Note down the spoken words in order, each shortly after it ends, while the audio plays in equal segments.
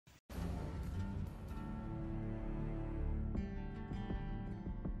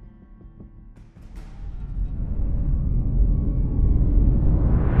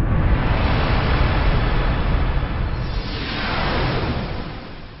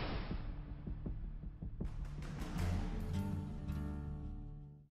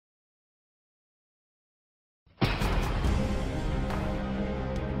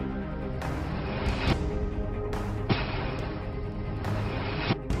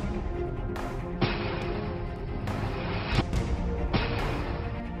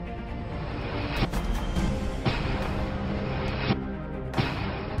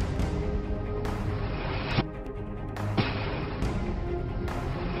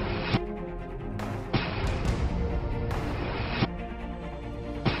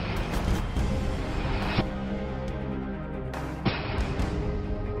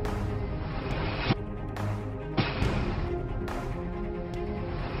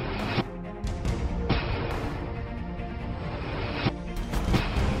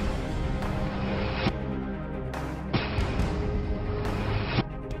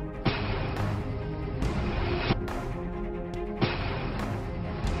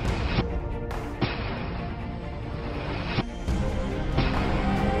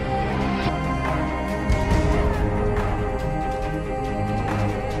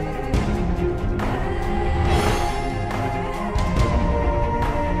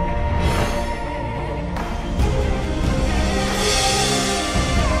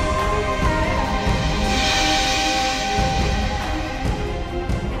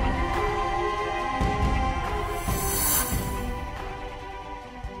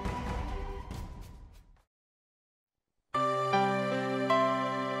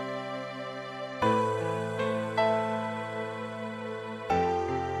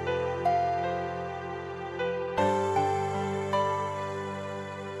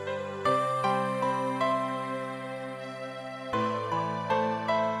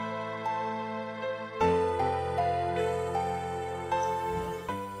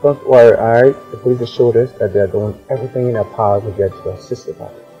Don't worry, alright? The police assured us that they are doing everything in their power to get your sister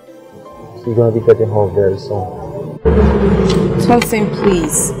back. So you're gonna be getting home very soon. Thompson,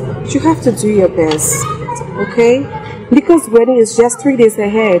 please. You have to do your best, okay? Because wedding is just 3 days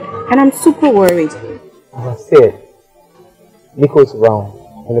ahead, and I'm super worried. As I said, Nico's around,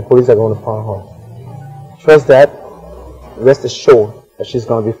 and the police are going to find her. Trust that. Rest assured that she's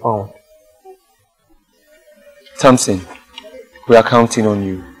going to be found. Thompson, we are counting on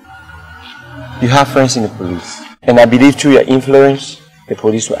you. You have friends in the police, and I believe through your influence, the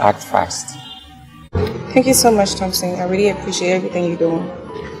police will act fast. Thank you so much, Thompson. I really appreciate everything you're doing.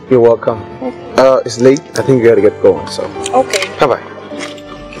 You're welcome. It's late. I think you gotta get going, so. Okay. Bye-bye.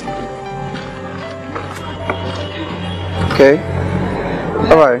 Okay.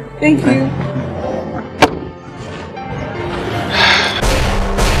 Bye-bye. Thank you.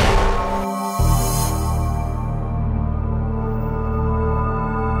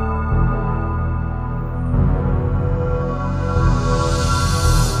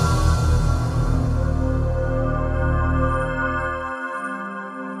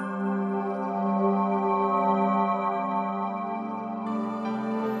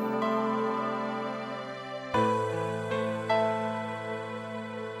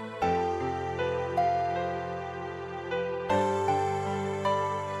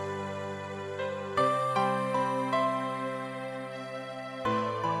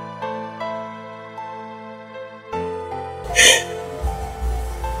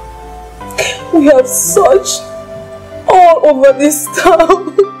 We have searched all over this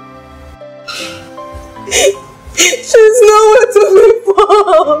town. She's nowhere to be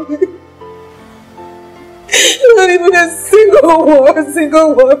found. Not even a single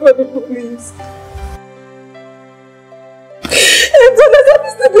word for the police. And so that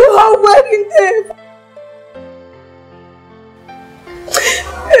happens to be her wedding day.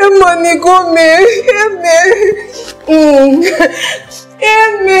 Money go me,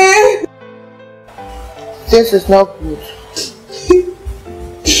 This is not good.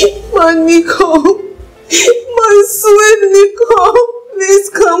 My Nico, my sweet Nico, please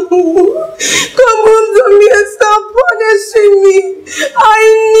come home. Come home to me and stop punishing me. I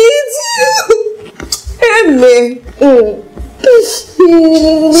need you.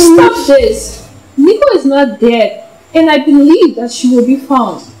 Stop this. Nico is not dead, and I believe that she will be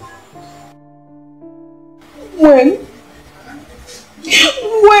found. When,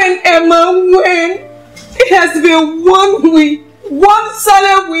 Emma, when? It has been 1 week, one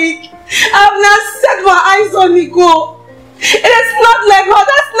solid week. I've not set my eyes on Nico. It is not like her.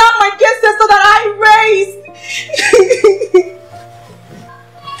 That's not my kid sister that I raised.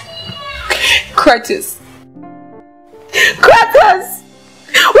 Curtis,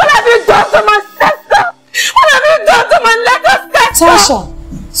 what have you done to my sister? What have you done to my little sister? Tasha,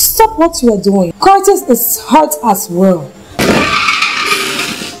 stop what you are doing. Curtis is hurt as well.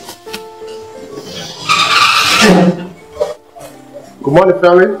 Good morning,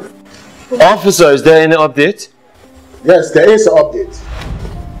 family. Officer, is there any update? Yes, there is an update.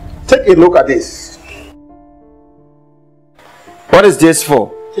 Take a look at this. What is this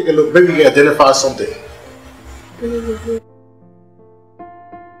for? Take a look. Maybe you can identify something.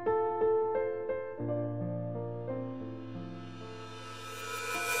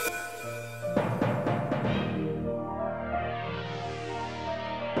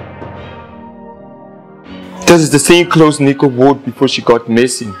 This is the same clothes Nico wore before she got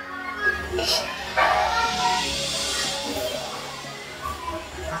missing.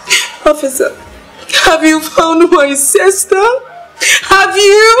 Officer, have you found my sister? Have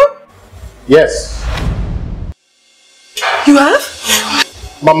you? Yes. You have?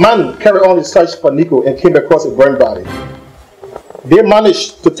 My man carried on his search for Nico and came across a burnt body. They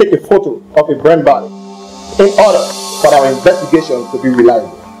managed to take a photo of a burnt body in order for our investigation to be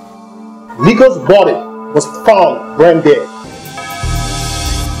reliable. Nico's body was found burnt dead.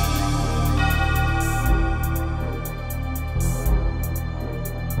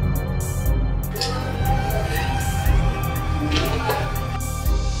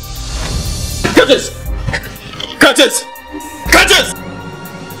 Curtis!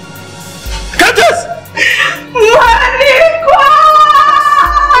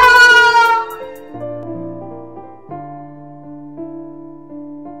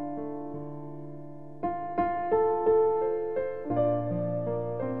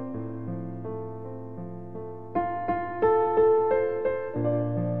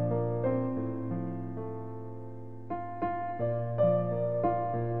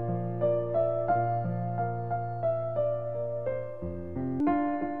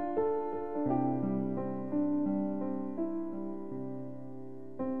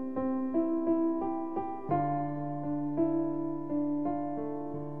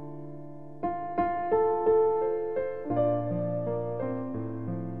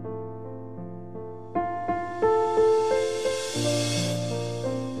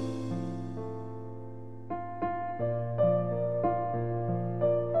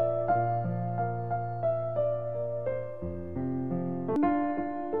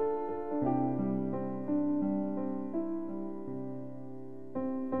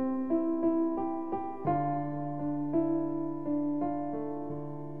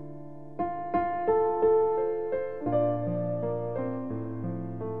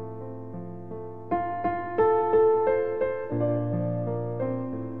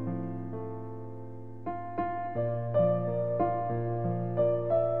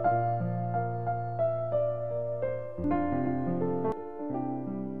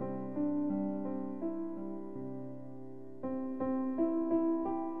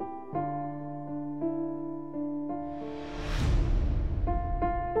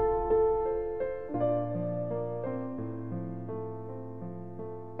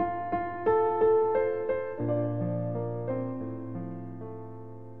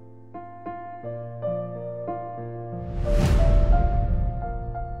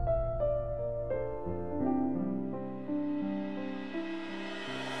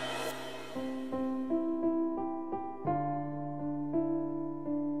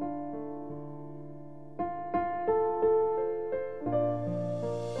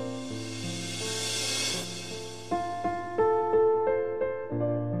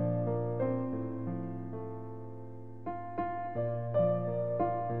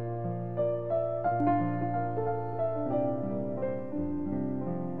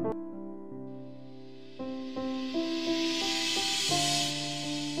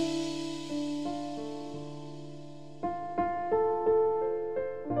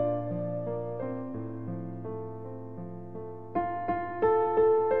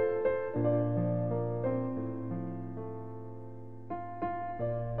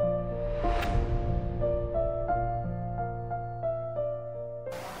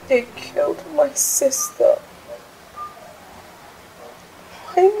 they killed my sister.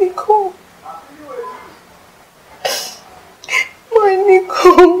 My Nico. My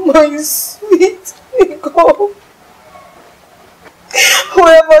Nico, my sweet Nico.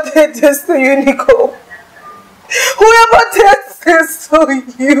 Whoever did this to you, Nico. Whoever did this to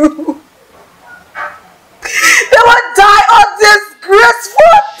you. They will die a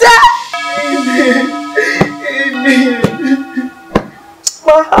disgraceful death. Amen.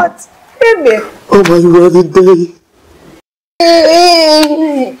 My heart. Amen. Oh, my wedding day.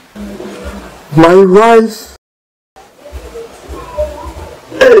 My wife.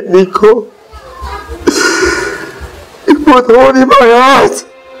 Hey, Nico. It was hole in my heart.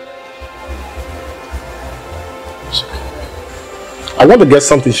 I want to get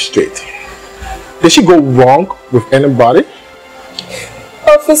something straight. Did she go wrong with anybody?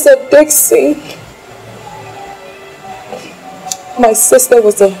 Officer Dixie, my sister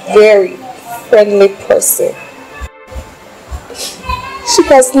was a very friendly person. She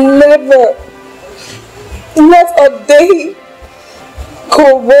has never, not a day,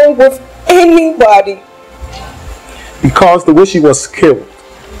 go wrong with anybody. Because the way she was killed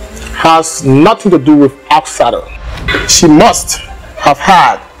has nothing to do with outsider. She must have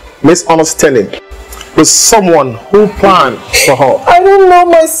had misunderstanding with someone who planned for her. I don't know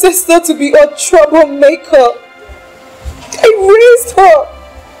my sister to be a troublemaker. I raised her.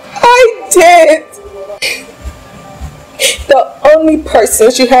 I did. The only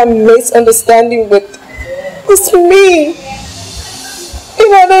person she had misunderstanding with was me.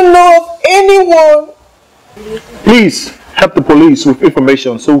 And I don't know of anyone. Please help the police with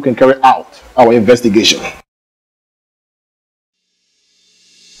information so we can carry out our investigation.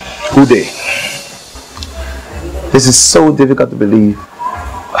 Good day. This is so difficult to believe.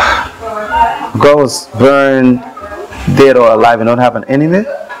 Girls burned dead or alive and don't have an enemy?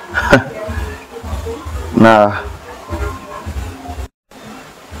 Nah.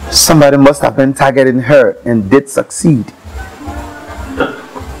 Somebody must have been targeting her and did succeed.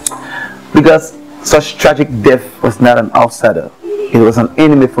 Because such tragic death was not an outsider. It was an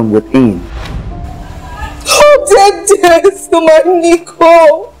enemy from within. Who did this to my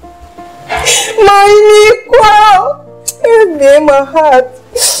Nico? My Nico! It made my heart.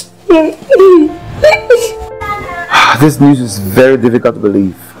 This news is very difficult to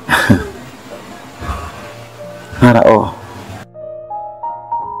believe. Not at all.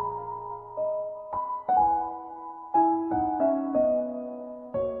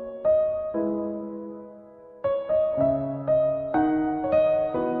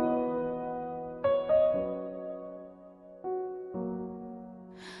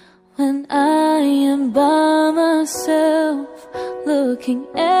 When I am by myself, looking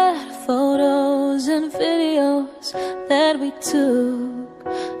at photos and videos that we took,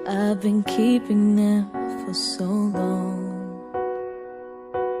 I've been keeping them for so long.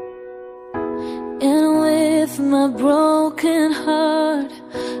 And with my broken heart,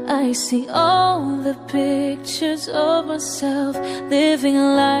 I see all the pictures of myself living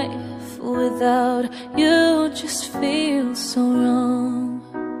life without you. Just feels so wrong.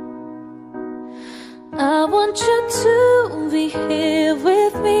 I want you to be here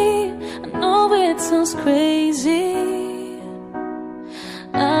with me. I know it sounds crazy.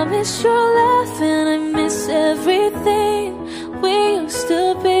 I miss your laugh and I miss everything we used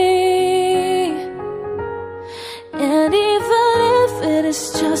to be. And even if it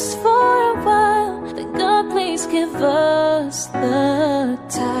is just for a while, then God please give us the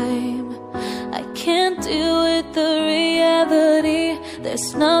time. I can't deal with the reality.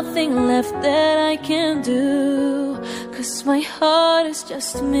 There's nothing left that I can do, 'cause my heart is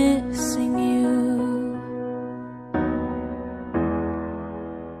just missing you.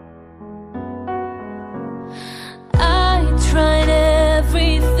 I tried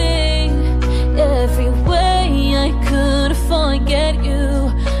everything, every way I could forget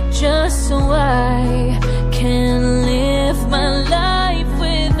you, just so I can live my life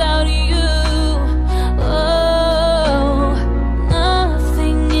without you.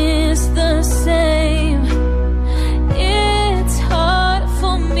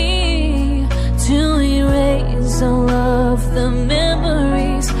 All of the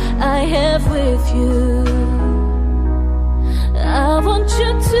memories I have with you. I want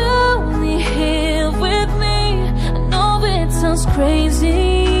you to be here with me. I know it sounds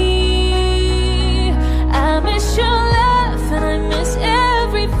crazy. I miss your laugh and I miss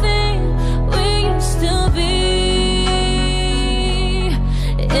everything we used to be.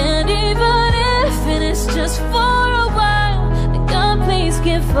 And even if it is just for a while, then God please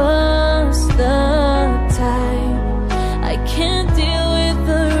give us the time. I can't deal with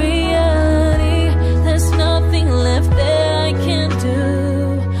the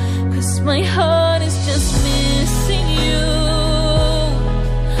My heart is just missing you.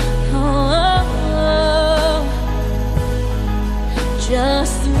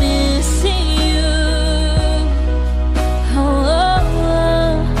 Just missing you.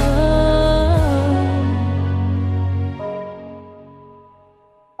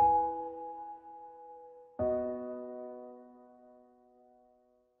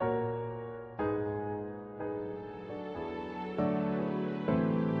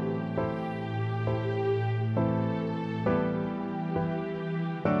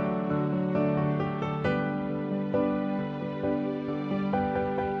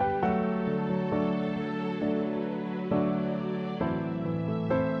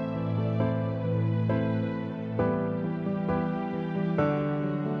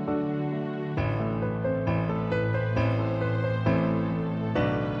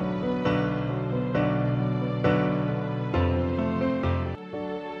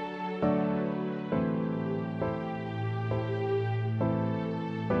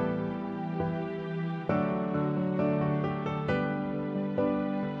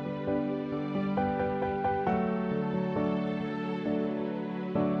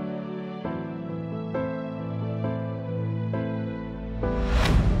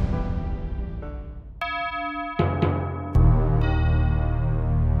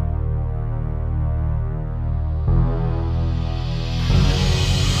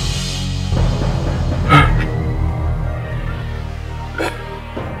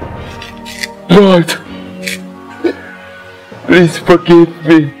 Lord, please forgive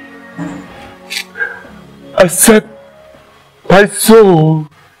me. Accept my soul.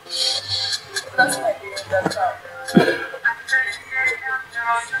 That's why I did that time.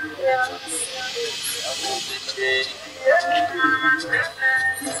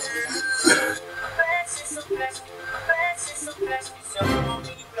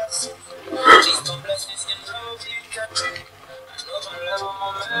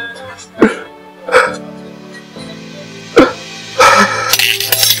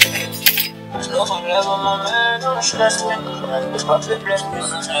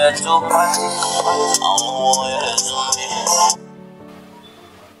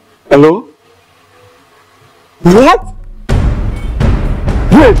 Hello? What?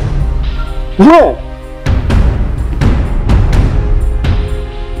 Where? Where?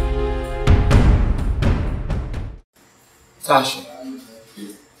 Tasha,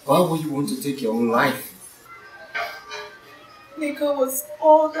 why would you want to take your own life? Nico was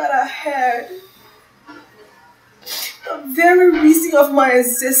all that I had. The very reason of my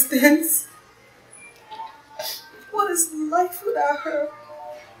existence. What is life without her?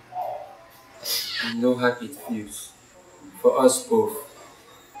 I know how it feels for us both,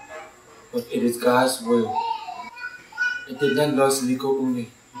 but it is God's will. I did not lose Nico only,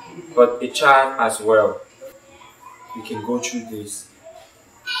 but a child as well. We can go through this.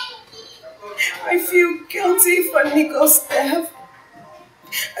 I feel guilty for Nico's death.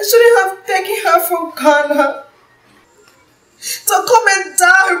 I shouldn't have taken her from Ghana to come and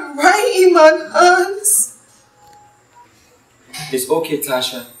die right in my hands. It's okay,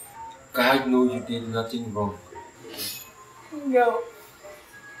 Tasha. God knows you did nothing wrong. No,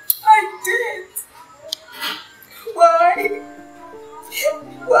 I did. Why?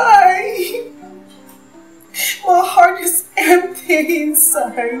 Why? My heart is empty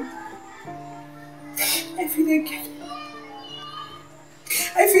inside. I feel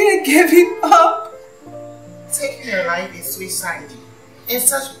like giving up. Taking your life is suicide. And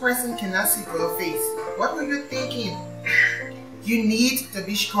such person cannot see your face. What were you thinking? You need to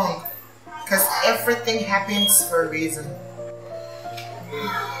be strong. Because everything happens for a reason.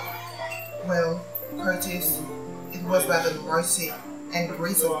 Well, Curtis, it was by the mercy and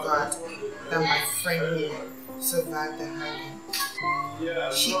grace of God that my friend here survived the hanging.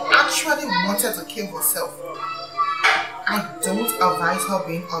 She actually wanted to kill herself. I don't advise her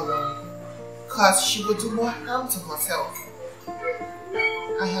being alone, because she will do more harm to herself.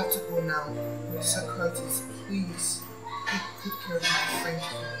 I have to go now. Mr. Curtis, please take good care of my friend.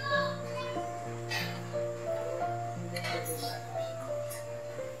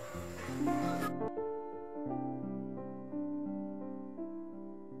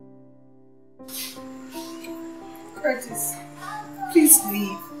 Curtis, please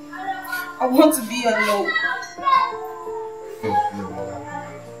leave. I want to be alone. No.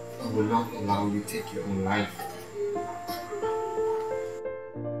 I will not allow you to take your own life.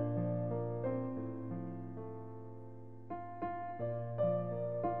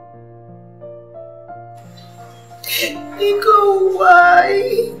 Nico,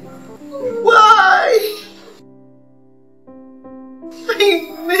 why? Why? I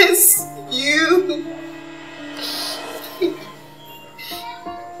miss you.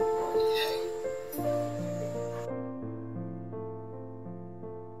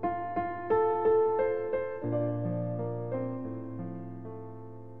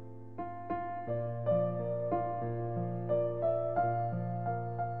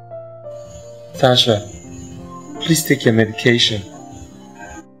 Tasha, please take your medication.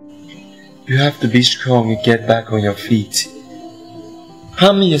 You have to be strong and get back on your feet.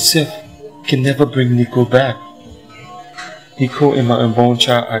 Harming yourself can never bring Nico back. Nico and my unborn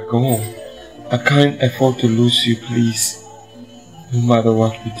child are gone. I can't afford to lose you, please. No matter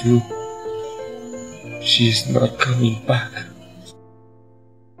what we do, she is not coming back.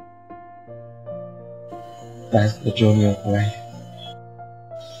 That's the journey of life.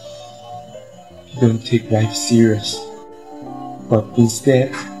 Don't take life serious, but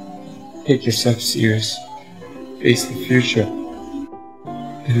instead, take yourself serious. Face the future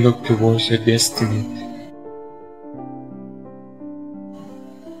and look towards your destiny.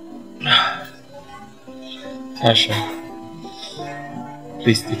 Tasha,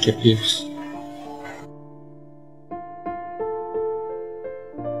 please take your pills.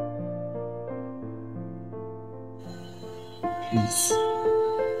 Please.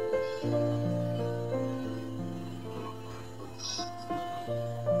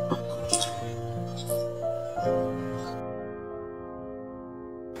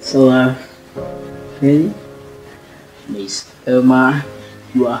 So, ready? Miss Elma,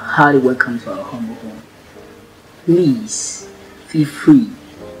 you are highly welcome to our humble home. Please, feel free.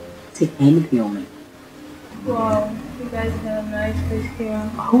 Take anything on me. Wow, you guys have a nice place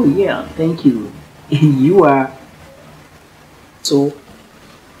here. Oh yeah, thank you. And you are so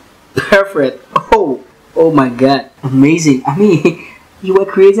perfect. Oh my God, amazing. I mean, you were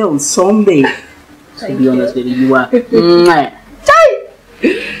created on Sunday. To be honest with you are.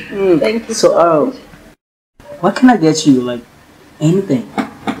 Thank you. So, what can I get you? Like anything?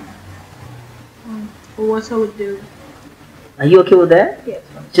 Water would do. Are you okay with that? Yes.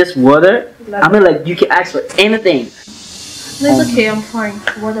 Just water? I mean, like you can ask for anything. It's okay, I'm fine.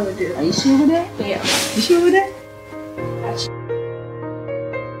 Water would do. Are you sure with that? Yeah. You sure with that?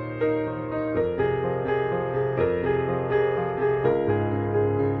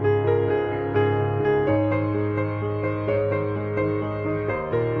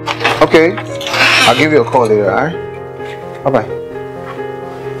 Okay, I'll give you a call later, alright? Bye-bye.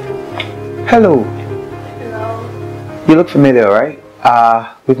 Hello. Hello. You look familiar, right?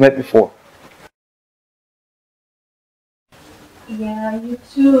 We've met before. Yeah, you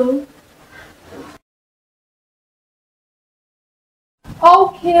too.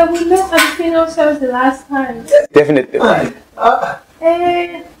 Okay, we met at the funeral service the last time. Definitely right.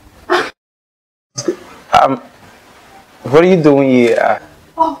 And what are you doing here?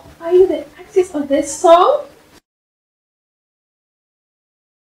 oh, are you the artist of this song?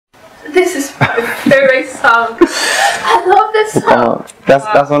 This is my favorite song. I love this song.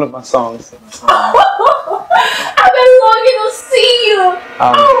 That's one of my songs. I've been longing to see you.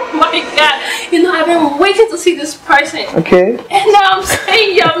 Oh my God. You know, I've been waiting to see this person. Okay. And now I'm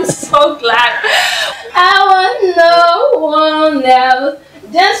seeing you. I'm so glad. I want no one else.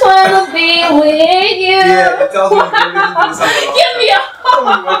 Just want to be with you. Yeah, it tells me to listen to the song. Give me a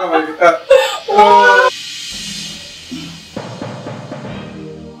hug.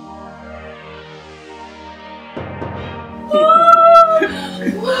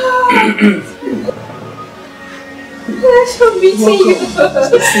 Pleasure meeting you. Nice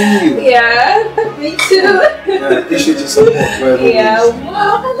to see you. Yeah, me too. Yeah, I appreciate your support. Yeah,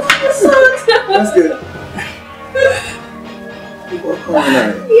 wow, I love the song. That's good. People are calling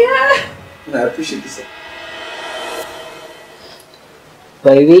out. Yeah. And I appreciate the support.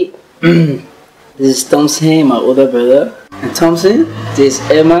 Baby, this is Thompson, my older brother. And Thompson, this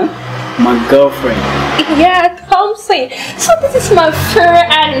is Emma, my girlfriend. Yeah, Thompson. So this is my favorite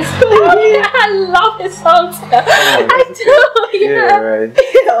artist. Oh, yeah, I love his songs. I do. Yeah, right.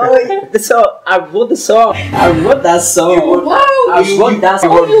 The song. I wrote the song. I wrote that song. Wow. I wrote that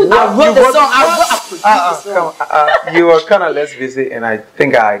song. You were kind of less busy, and I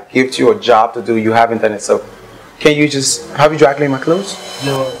think I gave you a job to do. You haven't done it, so can you just have you dry clean my clothes?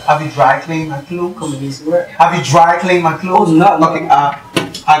 Yo, have you dry cleaned my clothes? Come on, have you dry cleaned my clothes? Oh, no. Okay,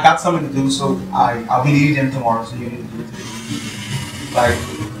 I got something to do, so I'll be needing them tomorrow, so you need to do it today. Like,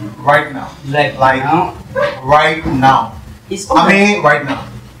 right now. Like now? Right now. It's open. I mean, right now.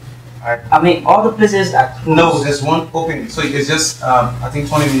 Alright. I mean, all the places are closed. No, there's one opening, so it's just, I think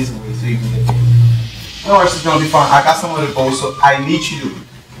 20 minutes away, so you can get there. No worries, it's gonna be fun. I got somewhere to go, so I need you to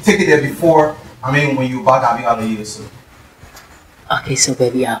take it there before, when you back, I'll be out of here, so. Okay, so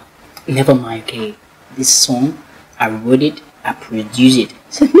baby, never mind, okay? This song, I wrote it, I produced it.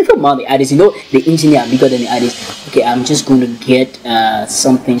 So never mind the artist, you know, the engineer bigger than the artist. Okay, I'm just going to get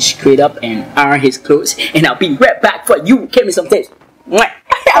something straight up and iron his clothes, and I'll be right back for you. Give me some tips.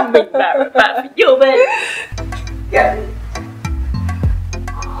 I'll be right back for you, man. Yeah.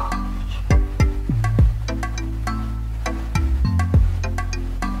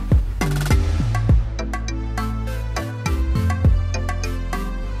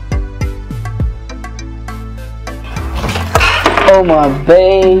 Oh my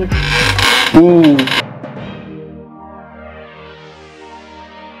baby.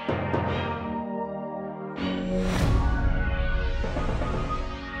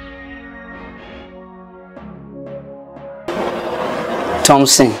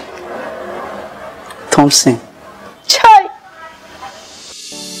 Thompson. Chai.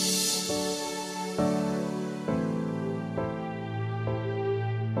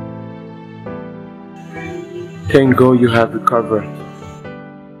 Thank God you have recovered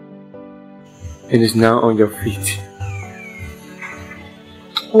and is now on your feet.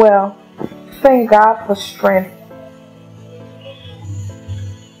 Well, thank God for strength.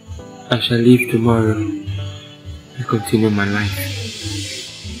 I shall leave tomorrow and continue my life.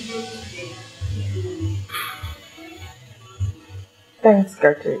 Thanks,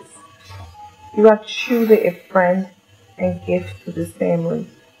 Curtis. You are truly a friend and gift to this family.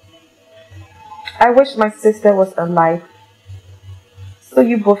 I wish my sister was alive so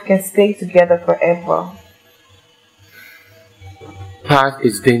you both can stay together forever. Path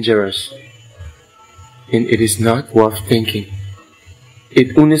is dangerous and it is not worth thinking.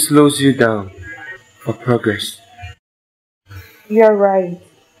 It only slows you down for progress. You're right,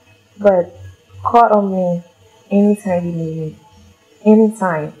 but call on me anytime you need me.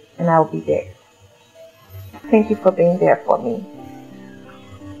 Anytime, and I'll be there. Thank you for being there for me.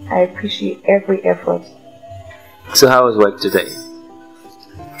 I appreciate every effort. So how was work today?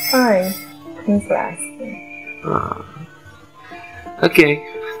 Fine. Thanks for asking. Okay,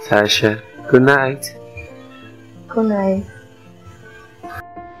 Tasha. Good night. Good night.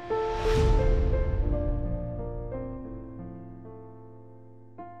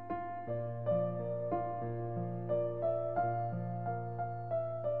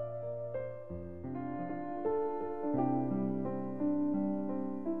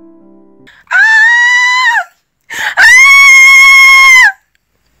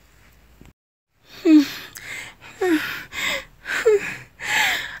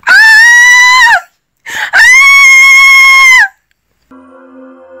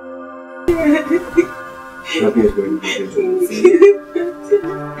 Nothing is going to be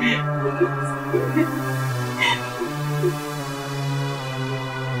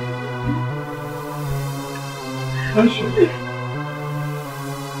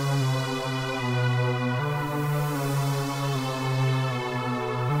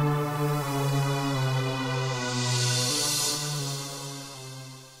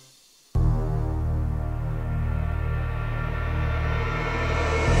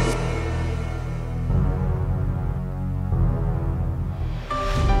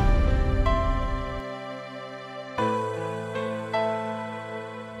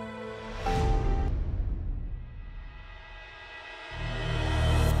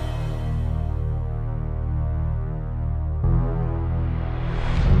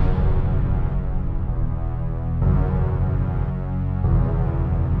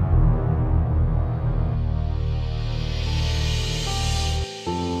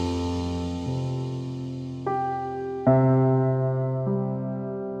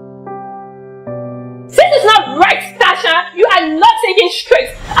Straight.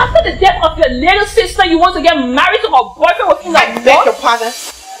 After the death of your little sister, you want to get married to her boyfriend within I beg your pardon.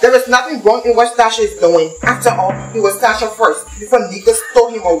 There is nothing wrong in what Tasha is doing. After all, it was Tasha first, before Nico stole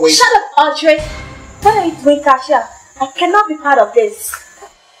him away. Shut up, Audrey. What are you doing, Tasha? I cannot be part of this.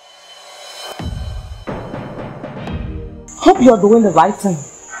 Hope you're doing the right thing.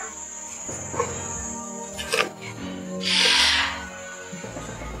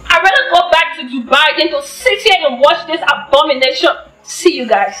 I'd rather go back to Dubai than to sit here and watch this abomination. See you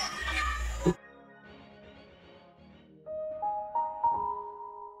guys.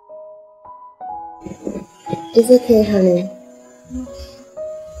 It's okay, honey.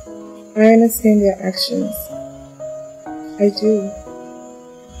 I understand your actions. I do.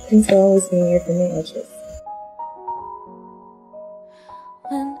 Thanks for always being here for me, Audrey.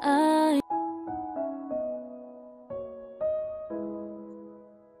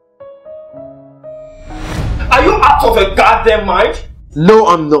 Are you out of your goddamn mind? No,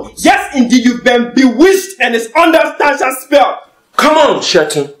 I'm not. Yes, indeed, you've been bewitched and is under Tasha's spell. Come on,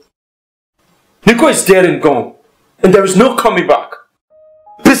 Shelton. Nico is dead and gone, and there is no coming back.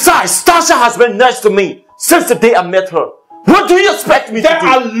 Besides, Tasha has been nice to me since the day I met her. What do you expect me to do? There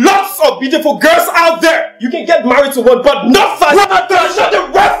are lots of beautiful girls out there. You can get married to one, but not Tasha. What? That's not the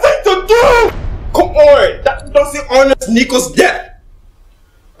right thing to do. Come on, that doesn't honor Nico's death.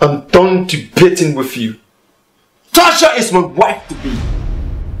 I'm done debating with you. Tasha is my wife to be.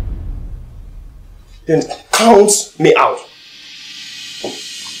 Then count me out.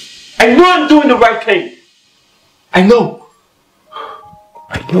 I know I'm doing the right thing. I know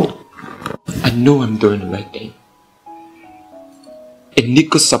I'm doing the right thing. And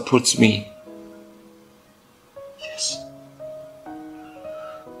Nico supports me. Yes.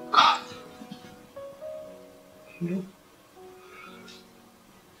 God.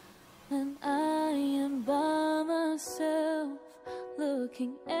 And I am by myself,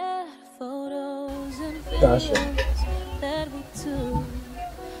 looking at photos and videos that we took.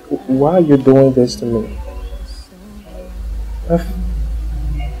 Why are you doing this to me? I've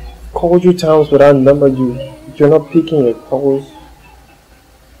called you times without number. You're not picking your calls.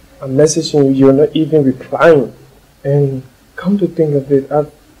 I'm messaging you, you're not even replying. And come to think of it,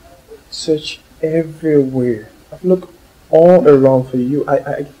 I've searched everywhere. I've looked all around for you.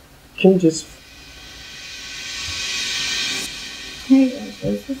 I can't just... Hey,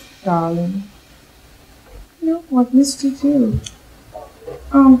 Elvis, darling. You know what, missed you too.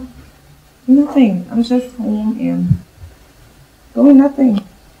 Nothing. I'm just home and doing nothing.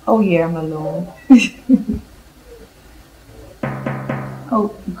 Oh yeah, I'm alone.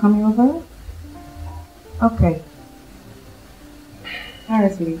 Oh, you coming over? Okay.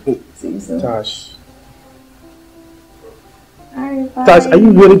 Alright, sweetie. See you soon. Tash. Alright, bye. Tash, are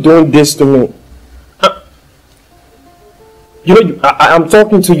you really doing this to me? You know, I'm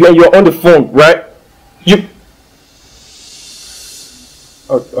talking to you and you're on the phone, right?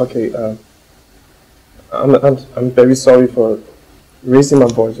 Okay, I'm very sorry for raising my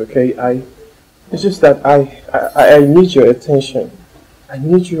voice, okay? It's just that I need your attention. I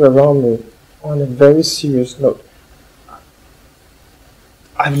need you around me on a very serious note.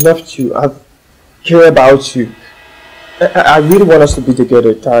 I loved you. I care about you. I really want us to be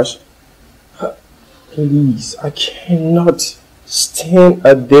together, Tash. Please, I cannot stand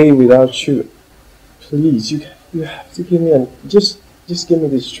a day without you. Please, you have to give me just give me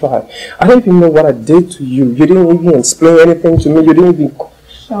this try. I don't even know what I did to you. You didn't even explain anything to me. You didn't even...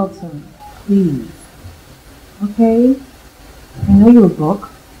 Shelton, please. Okay? I know you're broke.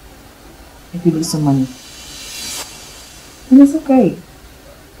 If you need some money. And it's okay.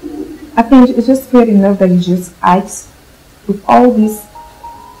 I think it's just fair enough that you just act with all these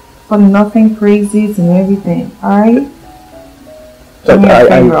for nothing crazies and everything. Alright? Do me a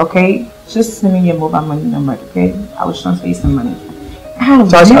favor, okay? Just send me your mobile money number, okay? I will transfer you some money. I had a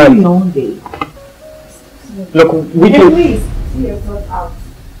very long day. Look, we can... Please, see yourself out.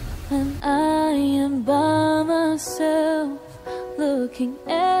 And I am by myself, looking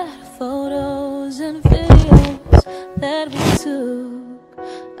at photos and videos that we took.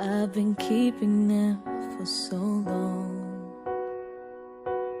 I've been keeping them for so long.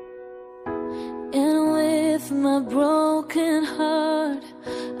 And with my broken heart,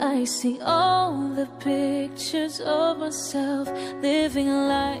 I see all the pictures of myself living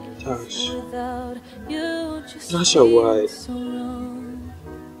life without you. Just why? So wrong.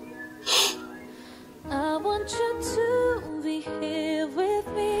 I want you to be here with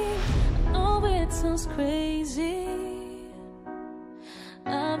me. I know it sounds crazy.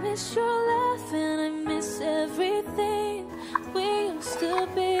 I miss your laugh and I miss everything we used to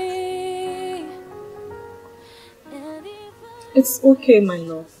be. It's okay, my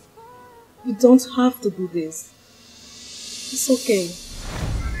love. You don't have to do this. It's okay.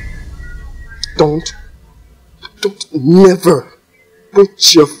 Don't never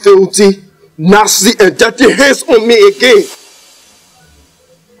put your filthy, nasty and dirty hands on me again.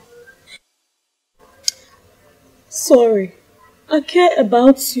 Sorry. I care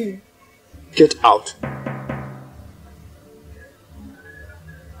about you. Get out.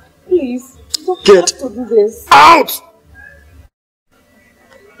 Please, you don't Get have to do this. out!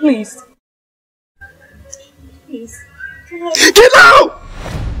 Please. Please. Get out!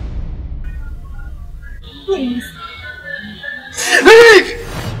 Please. Leave!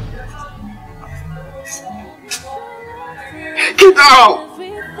 Get out!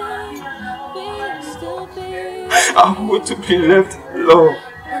 I want to be left alone.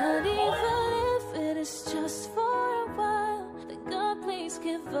 And even if it is just for a while, then God, please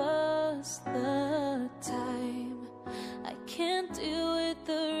give us the time. I can't deal with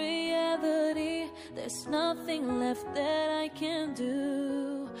the reality. There's nothing left that I can do.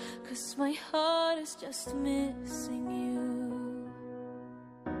 'cause my heart is just missing you.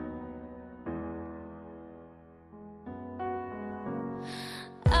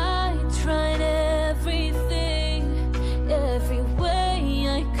 I tried everything, every way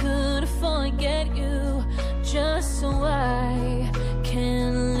I could forget you, just so I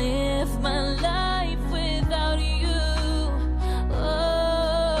can live my life without you.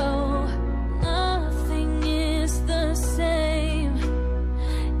 Oh, nothing is the same.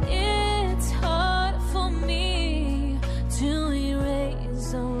 It's hard for me to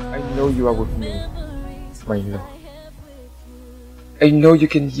erase all I know you are with me, my Lord. I know you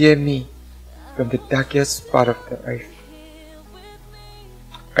can hear me from the darkest part of the earth.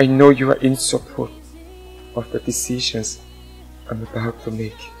 I know you are in support of the decisions I'm about to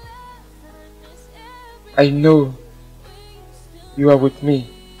make. I know you are with me,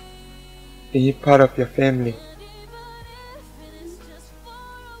 being part of your family.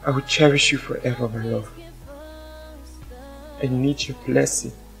 I will cherish you forever, my love. I need your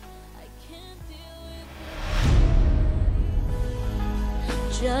blessing.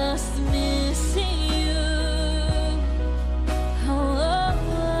 Just missing you. Oh,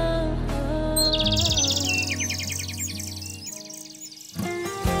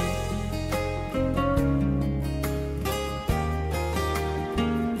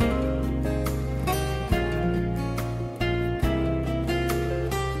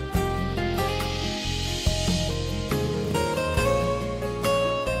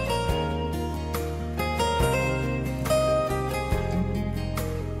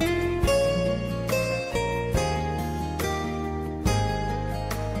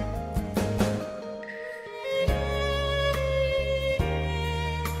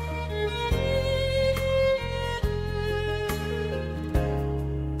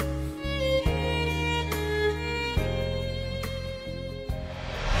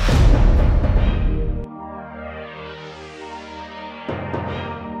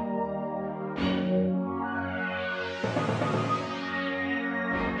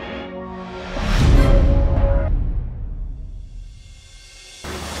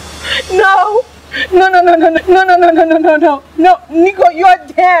 No! No, no, no, no, no, no, no, no, no, no, no, no. No, Nico, you are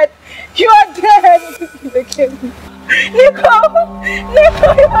dead. You are dead. Nico! Nico,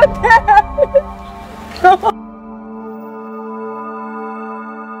 you are dead. No.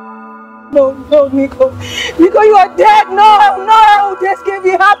 No, no, Nico. Nico, you are dead. No, no. This can't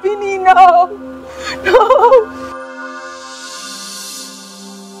be happening. No. No.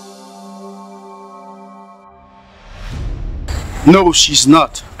 No, she's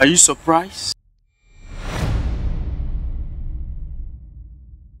not. Are you surprised?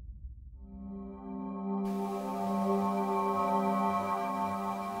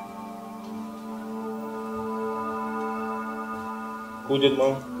 Who did,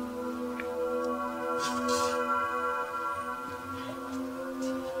 Mom?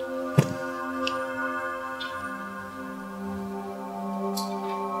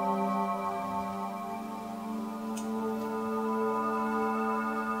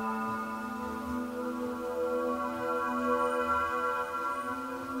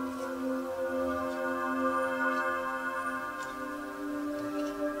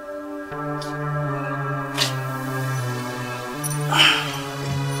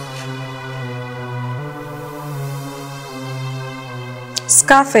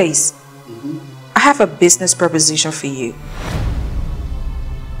 Scarface, I have a business proposition for you.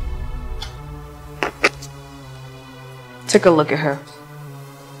 Take a look at her.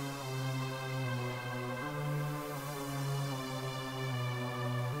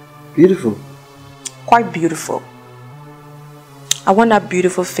 Beautiful. Quite beautiful. I want that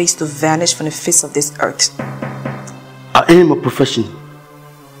beautiful face to vanish from the face of this earth. I am a professional.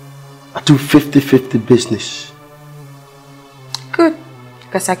 I do 50-50 business. Good,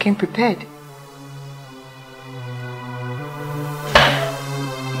 because I came prepared.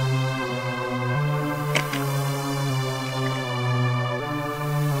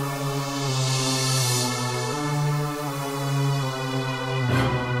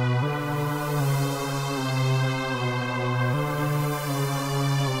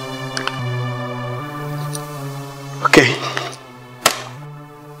 Okay.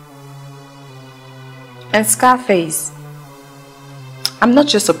 And Scarface, I'm not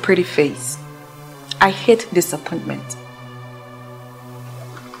just a pretty face. I hate disappointment.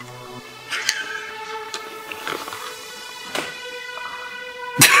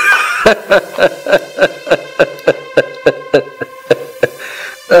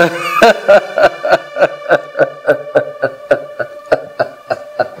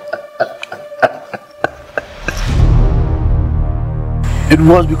 It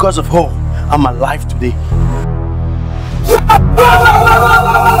was because of her I'm alive today.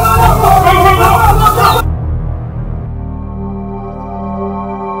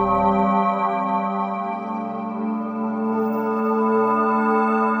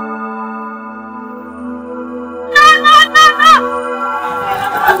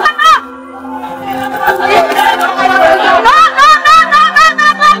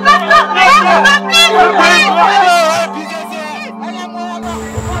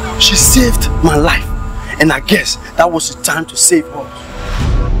 She saved my life, and I guess that was the time to save her.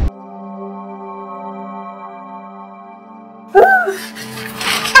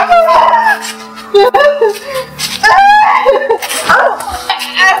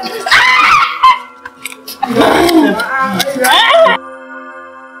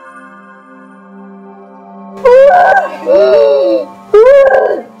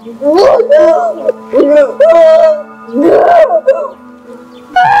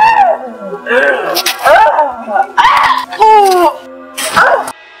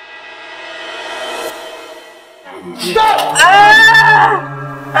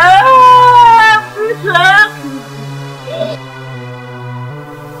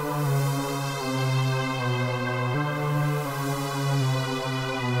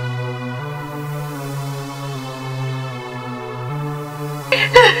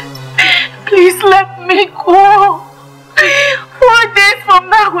 Please let me go. 4 days from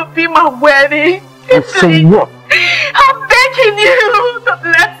now will be my wedding. And so what? I'm begging you to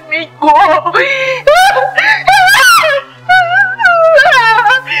let me go.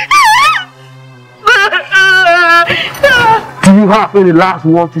 Do you have any last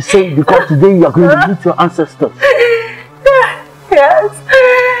word to say? Because today you are going to meet your ancestors. Yes.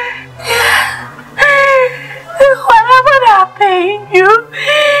 Whatever they are paying you,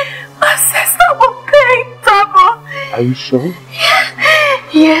 my sister will pay double. Are you sure?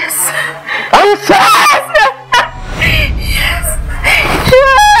 Yes. Are you sure? Yes.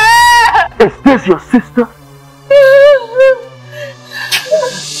 Is this your sister?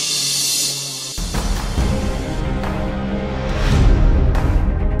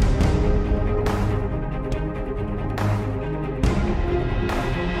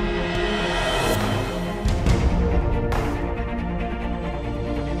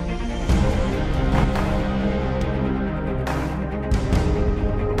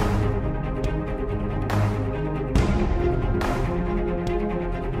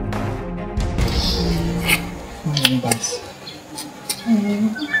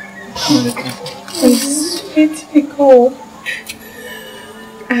 Sweet Nicole,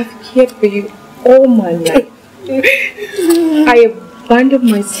 I've cared for you all my life. I abandoned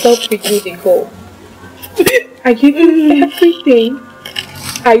myself for you, Nicole. I gave you everything.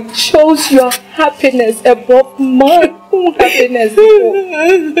 I chose your happiness above my own happiness, Nicole.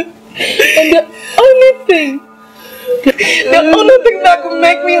 And the only thing that could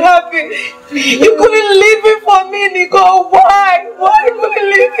make me happy, you couldn't leave it for me, Nicole. Why? Why couldn't you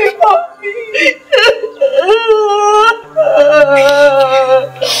leave it for me?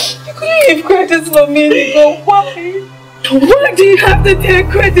 You couldn't leave credits for me, Nicole. Why? Why do you have to take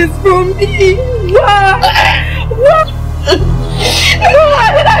credits from me? Why? What? Why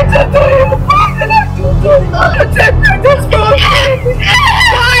did I do to you? Why did I do to you? To take credits from me?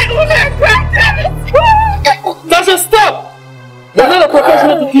 Why would I take credits from me? Tasha, stop! You're not a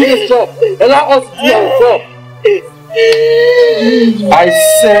professional to do this job. Allow us to do our job. I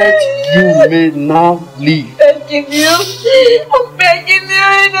said you may now leave. Begging you. I'm begging you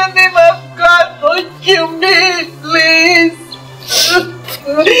in the name of God. Don't kill me, please.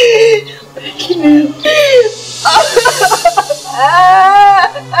 Begging you.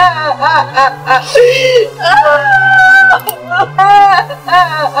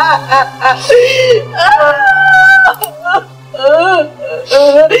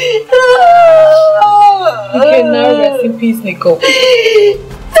 You can now rest in peace, Nicole. The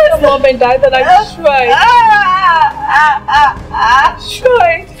moment died that I tried.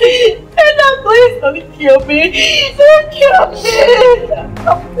 Tried. And now please don't kill me. Don't kill me.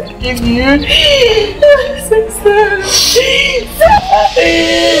 I'm begging you.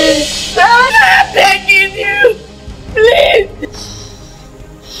 I'm begging you. Please.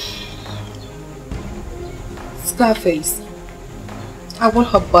 Scarface. I want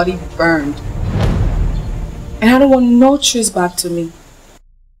her body burned. And I don't want no trace back to me.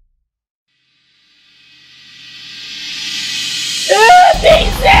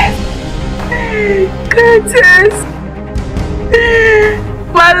 Jesus! Curtis!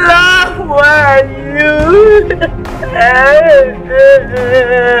 My love, where are you?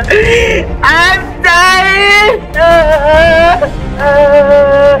 I'm dying!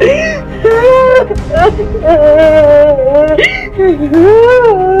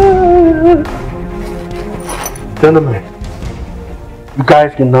 Gentlemen, you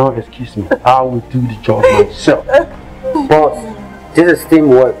guys can now excuse me. I will do the job myself. Boss, this is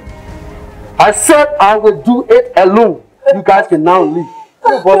teamwork. I said I will do it alone. You guys can now leave.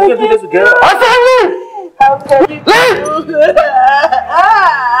 Boss, we can do this together. I said leave!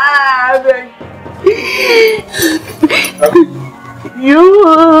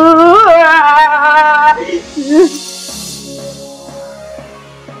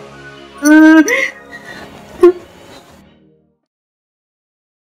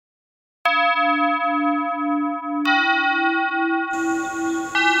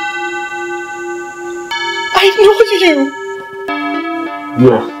 I know you.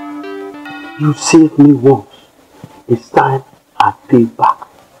 Yes, you saved me once. It's time I pay back.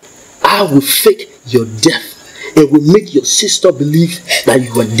 I will fake your death and will make your sister believe that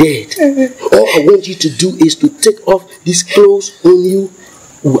you are dead. All I want you to do is to take off these clothes on you.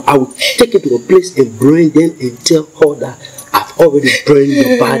 I will take it to a place and burn them and tell her that I've already burned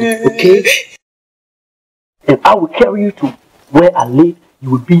your body, okay? And I will carry you to where I live. You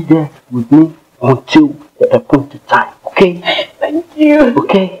will be there with me until the appointed time, okay? Thank you.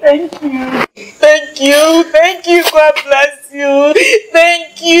 Okay? Thank you. Thank you. Thank you. God bless you.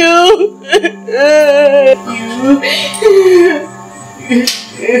 Thank you.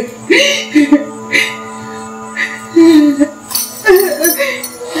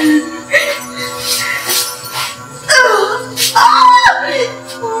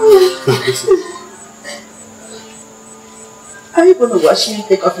 Are you going to wash me and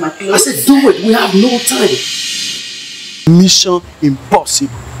take off my clothes? I said do it, we have no time. Mission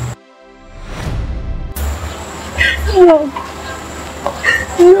impossible. No.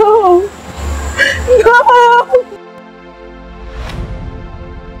 No. No.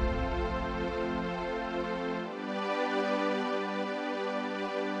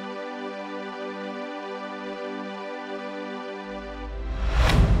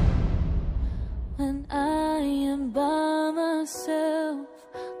 When I am by myself,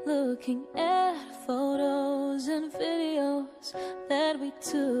 looking at photos and videos that we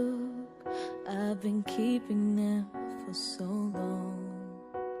took, I've been keeping them for so long.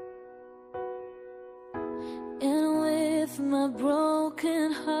 And with my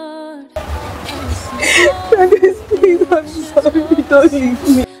broken heart, Dennis, please, I'm sorry. Don't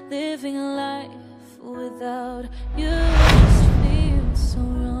leave me. living life without you just feels so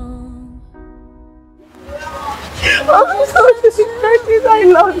wrong. I'm sorry, Curtis, I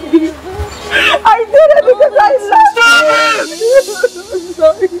love you. I did it because I love you. I'm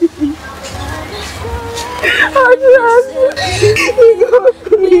sorry.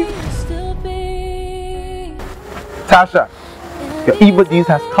 Tasha, your evil deeds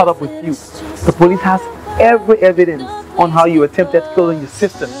has caught up with you. The police has every evidence on how you attempted killing your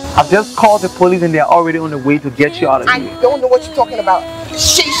sister. I've just called the police and they're already on the way to get you out of I here. don't know what you're talking about.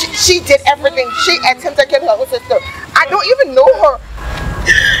 She did everything. She attempted to kill her own sister. I don't even know her.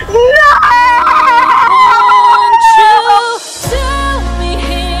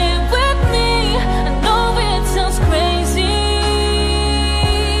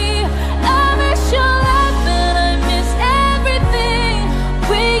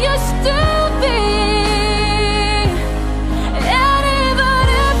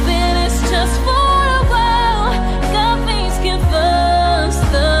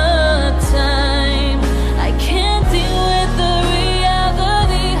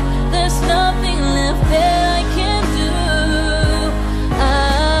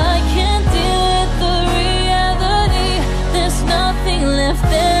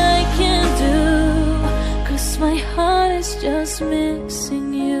 Just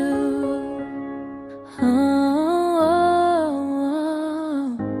missing you. Oh,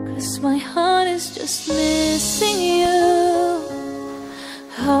 'cause my heart is just missing you.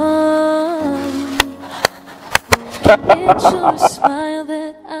 Oh, it's your smile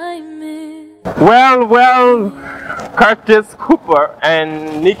that I miss. Well, Curtis Cooper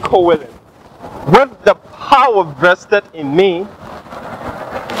and Nico Williams, with the power vested in me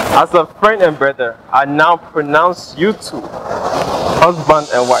as a friend and brother, I now pronounce you two husband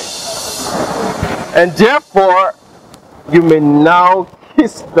and wife. And therefore, you may now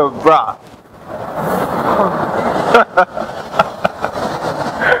kiss the bride.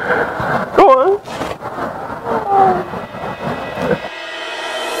 Go on.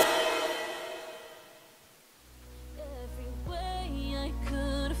 Every way I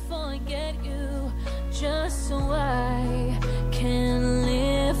could forget you, just so I can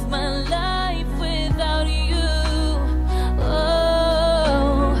live my life without you. Oh.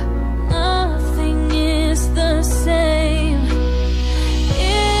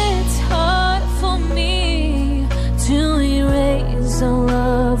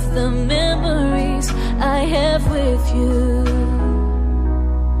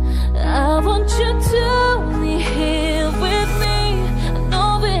 you to be here with me. I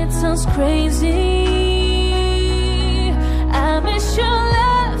know it sounds crazy. I miss your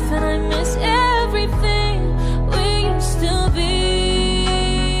laugh and I miss everything we used to be.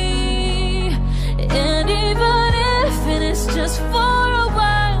 And even if it is just for a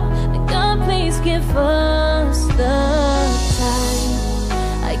while, God, please give us the time.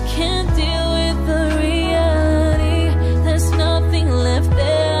 I can't deal with the reality. There's nothing left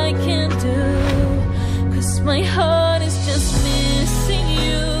that I can do, 'cause my heart is just missing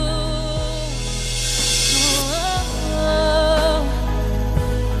you. Oh,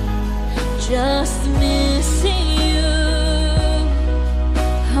 just missing you.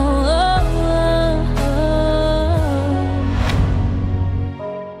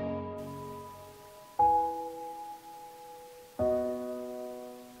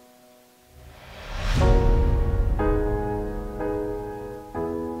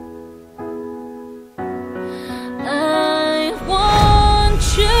 I want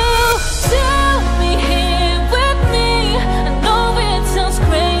you to be here with me. I know it sounds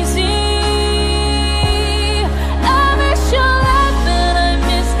crazy. I miss your laugh and I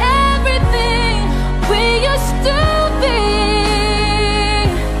miss everything we used to be.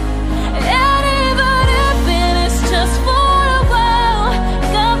 And even if it is just for a while,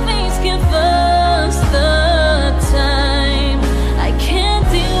 God, please give us the time. I can't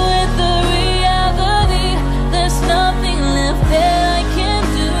deal with the reality. There's nothing left that I can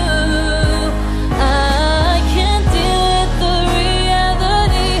do. I can't deal with the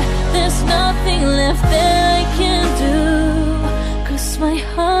reality. There's nothing left that I can do, 'cause my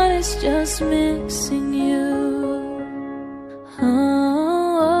heart is just missing you.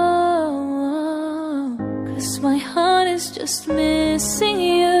 Oh, 'cause my heart is just missing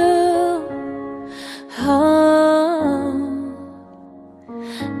you. Oh,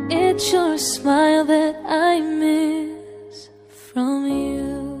 it's your smile that I miss from you.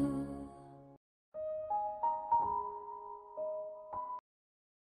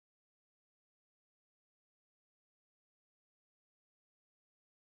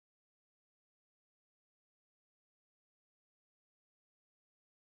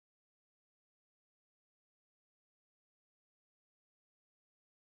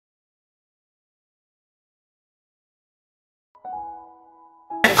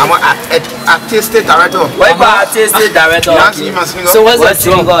 I'm an artistic director. What about artistic director? So what's the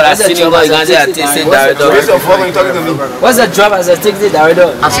job? As a job, you can say artistic director. What's the job as a artistic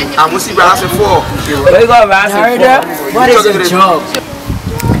director? I'm Musi Balance 4. Where you got Balance 4? What is your job?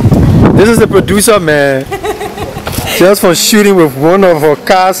 This is the producer, man. Just for shooting with one of our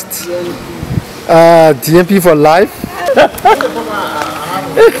cast, DMP for life.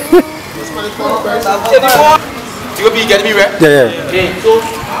 You be getting me right? Yeah. Okay,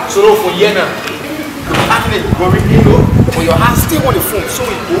 so for year now, for your heart still on the phone, so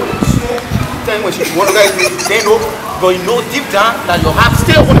it go slow. Time when you want to guys, they know, but you know deep down that your heart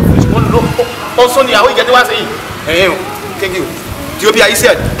still on the phone. You want to know. Also, the how you get the one saying, hey, thank you. Do you be I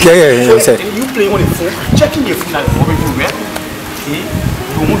said? Yeah. So you play on the phone, checking your phone like for you, right? Okay,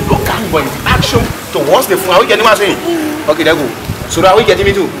 you won't look at but action towards the phone. How you getting what saying? Okay, there go. So now how you getting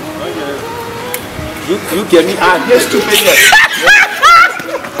me too? You get me out here stupidness.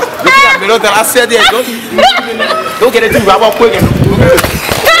 You know that I said there, don't get it too rubber quick. You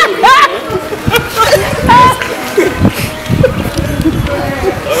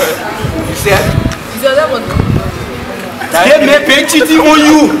said? They may be cheating on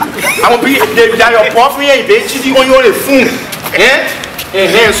you. I'm gonna be your boyfriend, they cheating on you on the phone.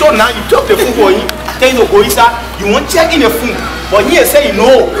 Eh? So now you talk the phone for him. Then you go inside, you won't check in the phone. But he say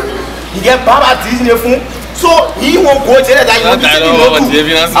no. He get bad at this in the phone, so he won't go to that. You want to say no too.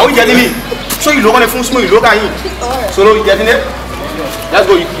 Are we getting me? So you look on the phone, you look at him. So no, you getting it? Let's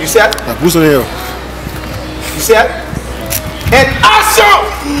go. You said? Who's on here? You said? And action!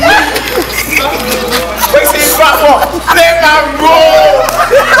 Wait, say it's back for. Play my role.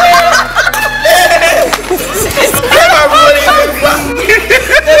 Play my role in this one.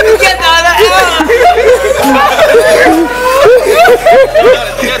 Let me get out of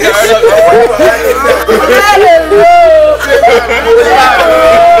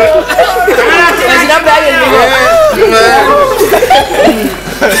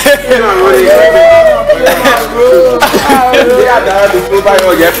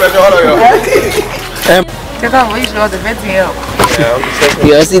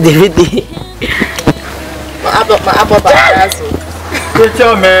You see the video. Good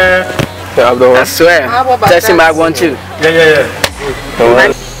job, man. I swear. Text him I want you. Yeah.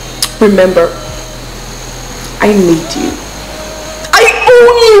 Remember, I need you. I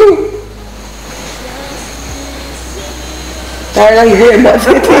own you. Now you hear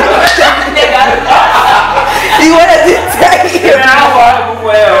nothing. You wanted to tell you.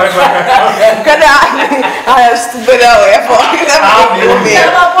 Because I have stupid away for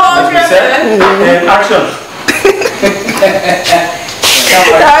And action.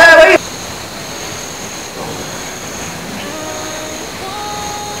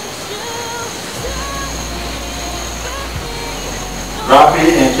 Rapi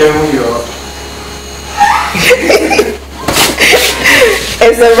and Kevin, you're.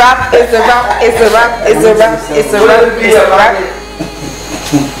 It's a rap, it's a rap, it's a rap, it's a rap, it's a rap, it's a rap.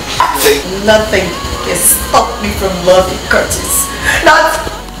 Nothing can stop me from loving Curtis. Not.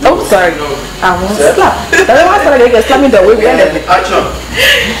 Oh, sorry. I won't slap. That's why I started getting slapping the way we ended.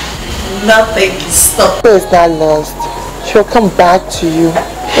 Nothing can stop. Nico is not lost. She'll come back to you.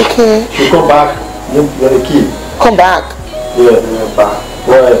 Okay? She'll come back. You're the key. Come back. Yeah, back.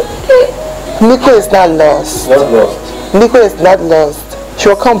 What? Nico is not lost. Not lost. Nico is not lost.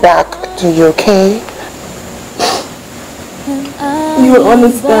 She'll come back to you, okay? You will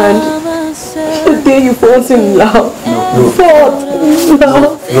understand. The day you fall in love. Fall in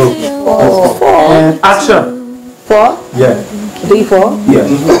love. And action. Fall? Yeah. The day you fall? Yeah.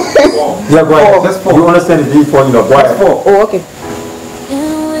 Yeah, go ahead. Let's fall. You understand the D4, you know. Go ahead. Fall. Oh, okay.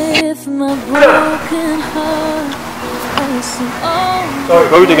 With my broken heart, I see Sorry,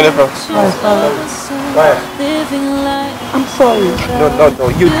 where are we taking it from? I'm sorry. No.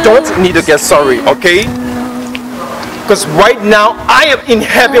 You don't need to get sorry, okay? Because right now, I am in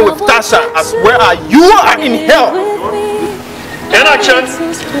heaven with Tasha as well as you are in hell. And action.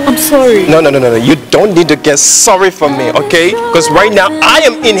 I'm sorry. No. You don't need to get sorry for me, okay? Because right now, I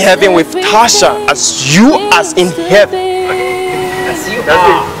am in heaven with Tasha as you are in heaven. That's it.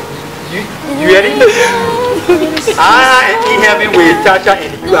 You ready? I am in heaven with Tasha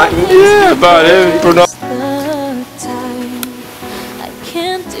and you are in heaven. About it. I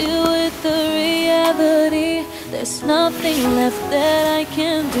can't deal with the reality. There's nothing left that I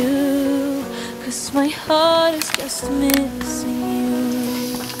can do. Cause my heart is just missing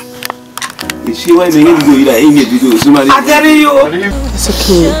you. I tell you. It's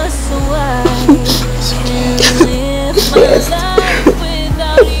okay. Yes.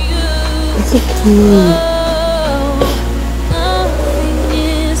 It's okay.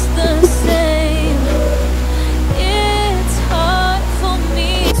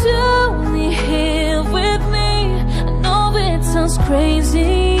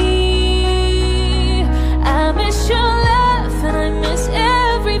 Crazy. I miss your laugh and I miss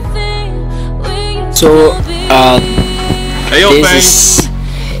everything. So,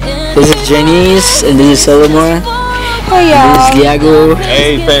 this is Janice and this is Solomon. This is Diego.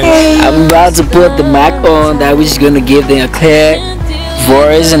 I'm about to put the mic on that we're just gonna give them a clear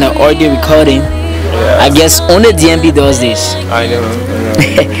voice and an audio recording. I guess only DMB does this. I know.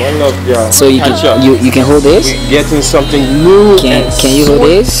 So you can hold this. We're getting something new. Can you hold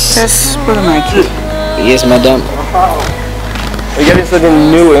this? Just put the mic. Yes, madam. We're getting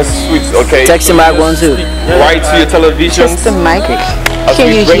something new and sweet. Okay. Text the mic 1 2. Right to your television. Just the mic. Can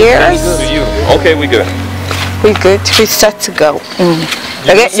you hear us? Okay, we good. We good. We set to go.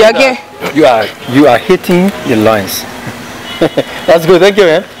 Okay. You are hitting your lines. That's good. Thank you,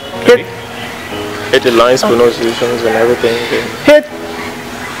 man. Hit the lines, pronunciations, and everything. Hit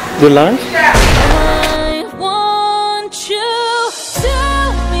the lines. I want you to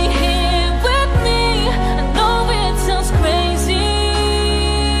be here with me. I know it sounds crazy.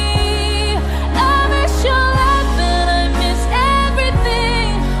 I miss your laugh and I miss everything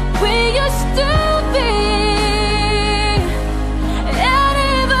we used to be. And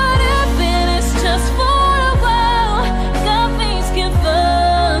even if it is just for a while, God, please give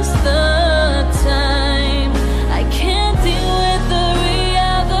us the time. I can't deal with the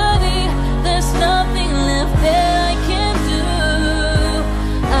reality. There's nothing left that I can do.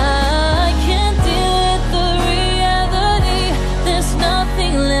 I can't deal with the reality. There's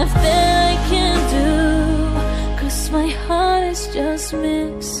nothing left that I can do. Cause my heart is just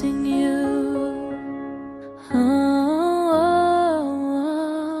missing you.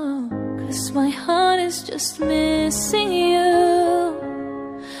 Cause my heart is just missing you.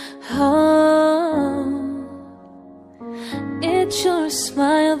 It's your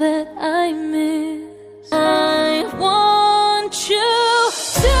smile that I